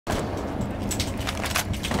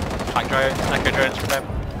Hack drones, echo drones from them.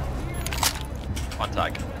 One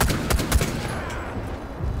tag.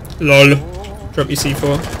 LOL. Drop your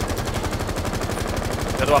C4.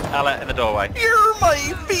 The other one, Ella, in the doorway. You're my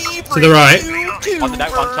favorite. To the right. On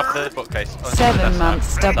top of the bookcase. 7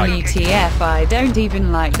 months WTF, I don't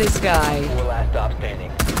even like this guy. 4 last stop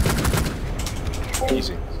standing.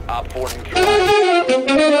 Easy. Op 4 neutral.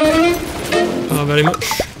 Oh, very much.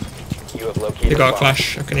 You have located. They got a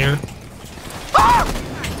clash, I can hear it.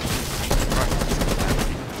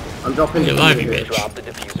 I'm dropping. You're live, you bitch. Drop the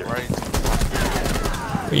diffuser. Right.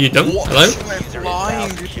 Are you done? What? Hello? Diffuser is now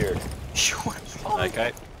secured.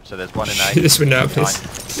 Okay, so there's one in A. This window, please.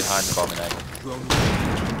 Behind the bomb in A.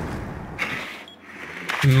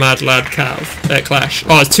 Mad lad clash.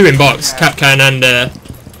 Oh, there's 2 in box. Capcan and I'm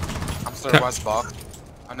sorry, what's box?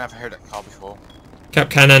 I've never heard that call before.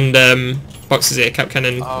 Capcan and boxes here. Capcan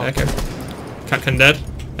and Echo. Capcan dead.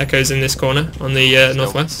 Echo's in this corner on the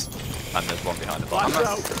northwest. And there's one behind the bomb.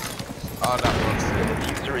 Oh, that works. The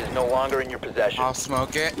diffuser is no longer in your possession. I'll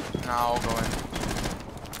smoke it. Now I'll go in.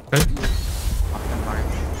 Okay.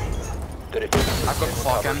 The diffuser I've got the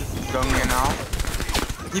clock in. Going in now.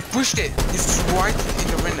 He pushed it. He's right in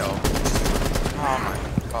the window. Oh my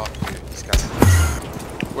god, dude, this guy's.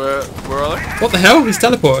 Where are they? What the hell? He's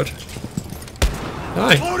teleported.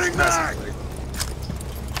 Hi.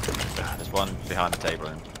 There's one behind the table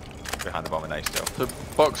and behind the bomb in A still. The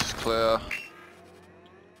box is clear.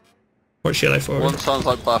 What's yellow for? One sounds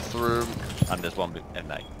like bathroom. And there's one in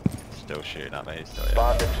A. Still shooting at me. He's still,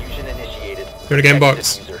 bomb diffusion initiated. You wanna get in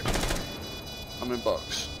box? Diffuser. I'm in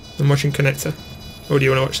box. I'm watching connector. Or do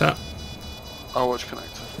you want to watch that? I'll watch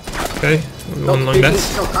connector. Okay. One long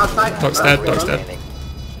death. Doc's dead. Doc's dead.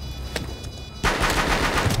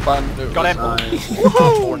 Bandit. Got him!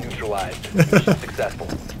 Four neutralized. Mission successful.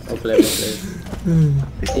 Hopefully.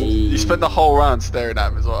 You spent the whole round staring at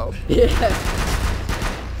him as well. Yeah.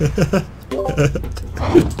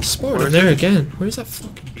 Spotted him there again. Where's that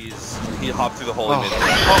fucking... He hopped through the hole in mid.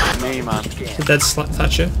 Fuck me, man. The dead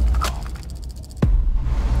Thatcher.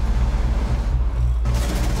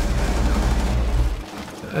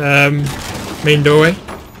 Main doorway.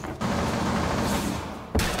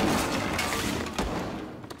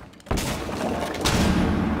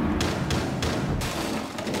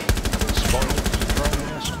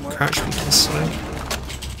 Crouch beacon side.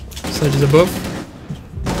 Sledge is above.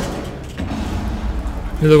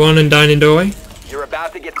 Another one in dining doorway. You're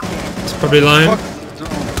about to get It's probably Lion.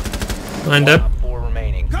 Lion dead. 4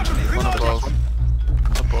 remaining. One above.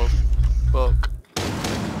 Above. Fuck.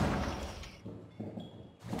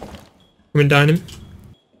 I'm in dining.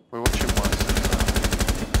 We're watching one.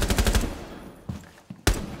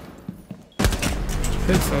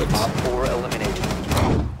 Good folks. Op 4 eliminated.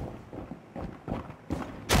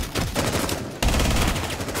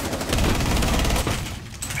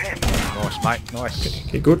 Nice, mate. Nice.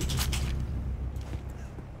 Okay, good.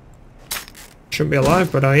 Shouldn't be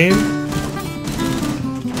alive, but I am.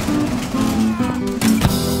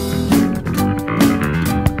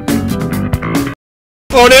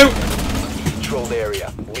 Oh no! Controlled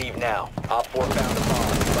area. Leave now. Op 4 found the bomb.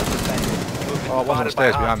 Must defend it. Movement Oh, one on the spotted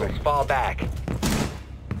stairs by behind me. hostiles. Fall back.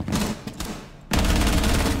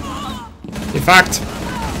 In fact,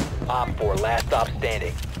 Op 4, last stop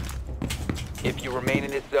standing. If you remain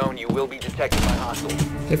in this zone, you will be detected by hostiles.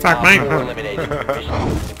 in fact, Op mate. 4 eliminated. Mission.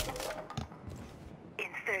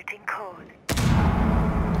 Inserting code.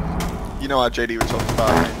 You know how JD was talking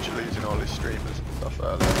about Ninja losing all his streamers and stuff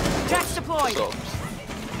earlier. Tracks deployed. Subs.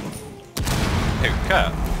 Who?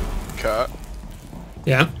 Kurt? Kurt.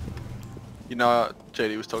 Yeah, You know how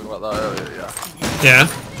JD was talking about that earlier, yeah. yeah.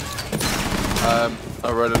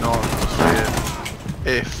 I read an article saying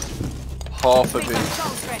if half of his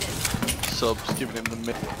subs giving him the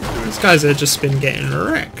mid doing These guys have just been getting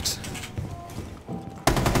wrecked.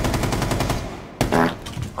 I'm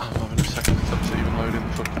having a second attempt to even load in the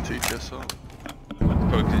fucking teacher, so.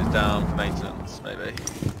 Focus is down for maintenance, maybe.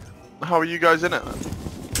 How are you guys in it then?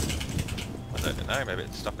 I don't know, maybe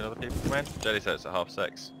it's stopping other people from in. Jelly said it's at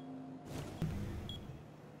 6:30.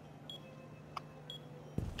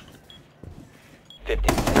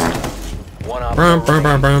 One op Brum, 4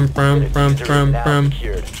 brum, brum, remaining. brum, The brum, diffuser brum, is now brum.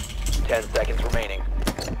 secured. 10 seconds remaining.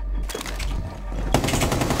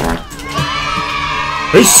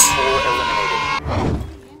 Peace! 4 eliminated.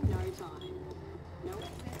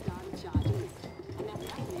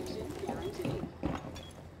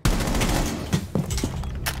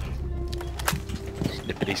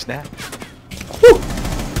 Snippety snap.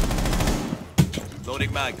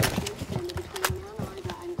 Loading mag.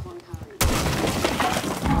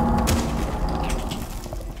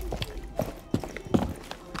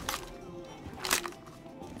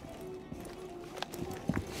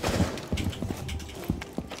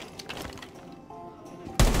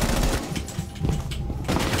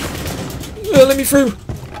 through!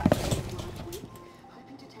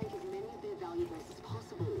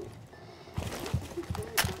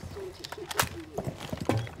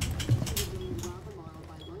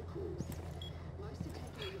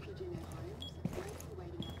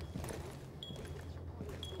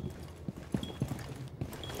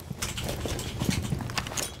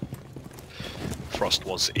 Frost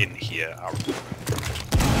was in here.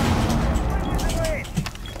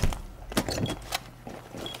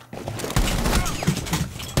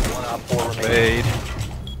 One op 4 remaining. Fade.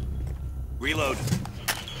 Reload.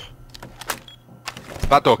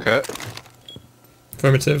 Back door, Kurt.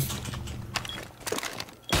 Affirmative.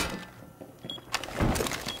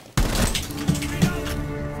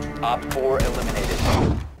 Op 4 eliminated.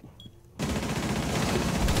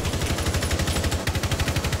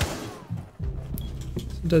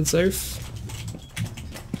 Dead safe.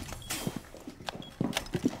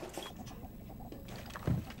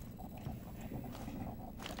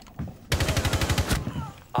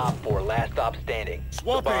 Op 4, last stop standing. The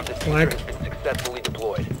bomb diffuser Flag. has been successfully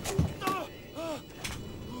deployed.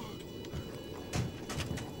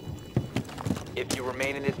 If you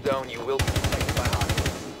remain in this zone, you will be detected by hostiles.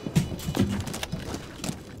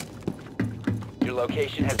 Your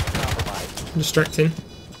location has been compromised. Distracting.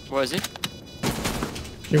 Where is he?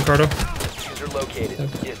 Jim corridor. User located.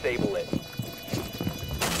 Disable it.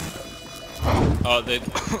 Oh,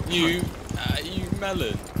 you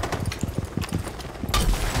melon.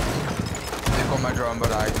 They got my drone,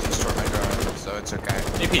 but I destroyed my drone, so it's okay.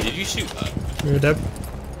 AP, did you shoot that? You're dead.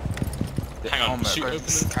 Hang on, my shoot God, open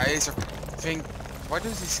these guys are think. Why do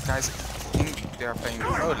these guys think they are playing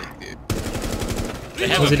Pro League, dude? They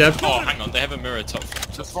have Was he dead? Oh, hang on, they have a mirror top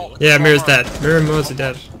floor. Yeah, Mirror's dead. Mirror and Mo's are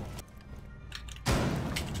dead.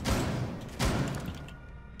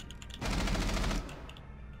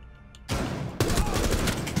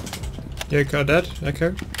 Yoko dead.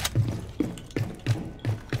 Echo.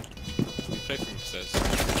 We play from upstairs.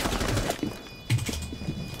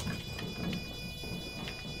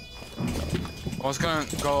 I was gonna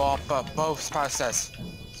go up both spouse stairs.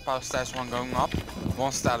 Spouse stairs, one going up,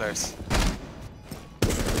 one stairs.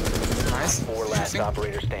 Nice. 4 last Shooting.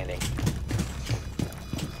 operator standing.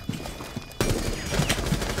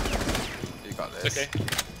 You got this.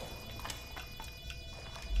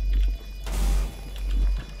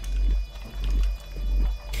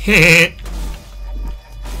 Okay.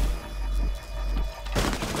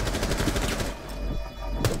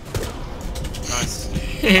 Nice.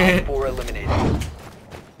 Op 4 eliminated.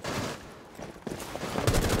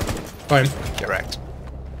 Fine. Correct.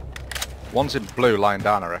 One's in blue, lying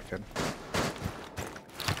down, I reckon.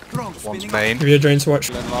 One's main. Give you a drain to watch.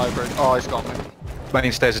 In library. Oh, he's got me.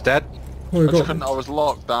 Main stairs are dead. Oh, we I, just got. couldn't, I was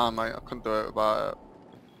locked down, mate. I couldn't do it about it.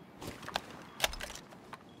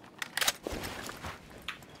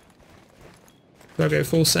 Gotta go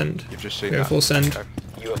full send. You've just seen Go that. full send. Okay.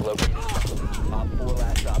 You have located. Op 4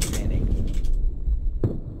 last stop standing.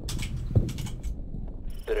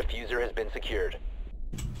 The diffuser has been secured.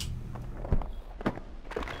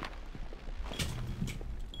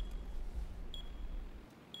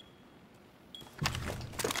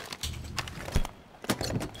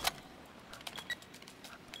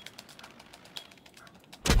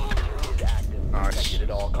 Is active. Nice. Protected at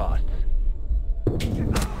all costs.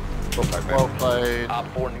 Well played. Op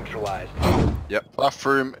 4 neutralized. Yep.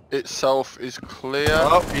 Bathroom itself is clear.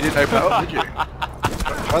 Oh, you didn't open it up, did you?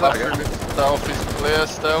 Try that Bathroom again. itself is clear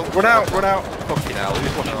still. Run out, run out. Fucking hell,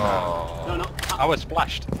 who's watching that? Oh. No, no. I was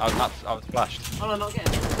splashed. I was splashed. Oh, no, not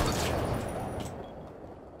getting.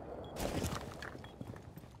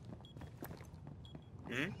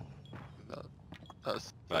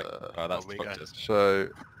 That's, Right. Oh, that's we go. fucked us. So,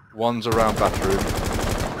 one's around bathroom.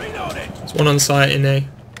 There's one on site in A.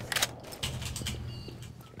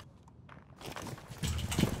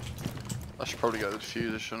 I should probably get the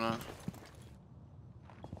diffuser, shouldn't I?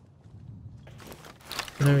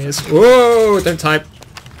 There he is. Whoa! Don't type.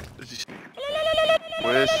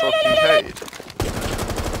 Where's fucking Cade?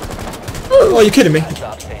 Oh, are you kidding me?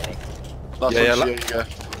 Stop standing. That's Yeah, what yeah, you go.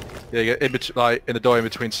 Yeah, in between, like in the door in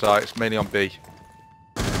between sites, mainly on B.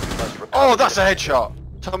 Must recover Oh, that's the a headshot!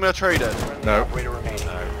 Tell me I traded. friendly No. operator remaining.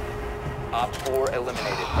 Op 4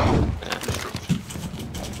 eliminated.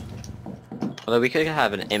 Although we could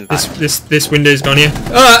have an impact. This window's gone here.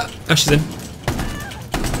 Ah! Ash is in.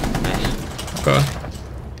 Got her.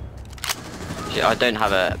 Shit, I don't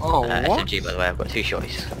have a Oh, what? SMG by the way. I've got 2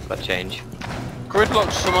 shotties. I've got to change.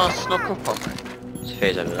 Gridlock somehow snuck up on me.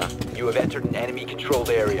 Sphere's over there. You have entered an enemy controlled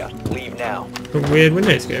area. Leave now. A weird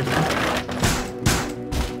window to go through.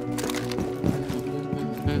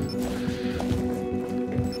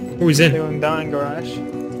 Oh, he's in. Going down in garage.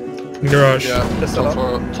 Garage. Yeah, Just top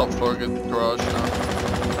floor, get the garage now.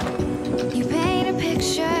 You paint a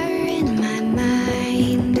picture in my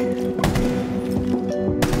mind. You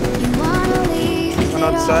wanna leave it On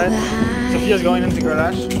all outside. behind. Sophia's going into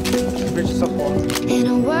garage. Bridge is up for. In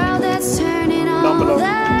a world that's turning all Down below. the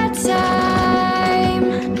time.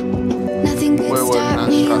 Nothing could We're working stop on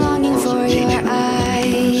me scratching longing floors. for your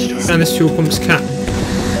eyes. And this fuel pump's cat.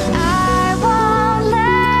 I won't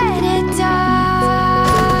let it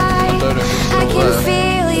die. I don't know if it's I still can there.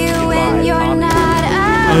 feel you when you're not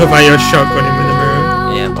I love how you're shotgunning with the mirror.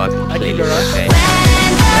 Yeah, but I completely garage. okay.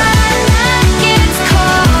 When the night gets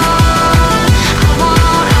cold,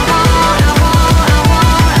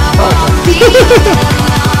 I won't be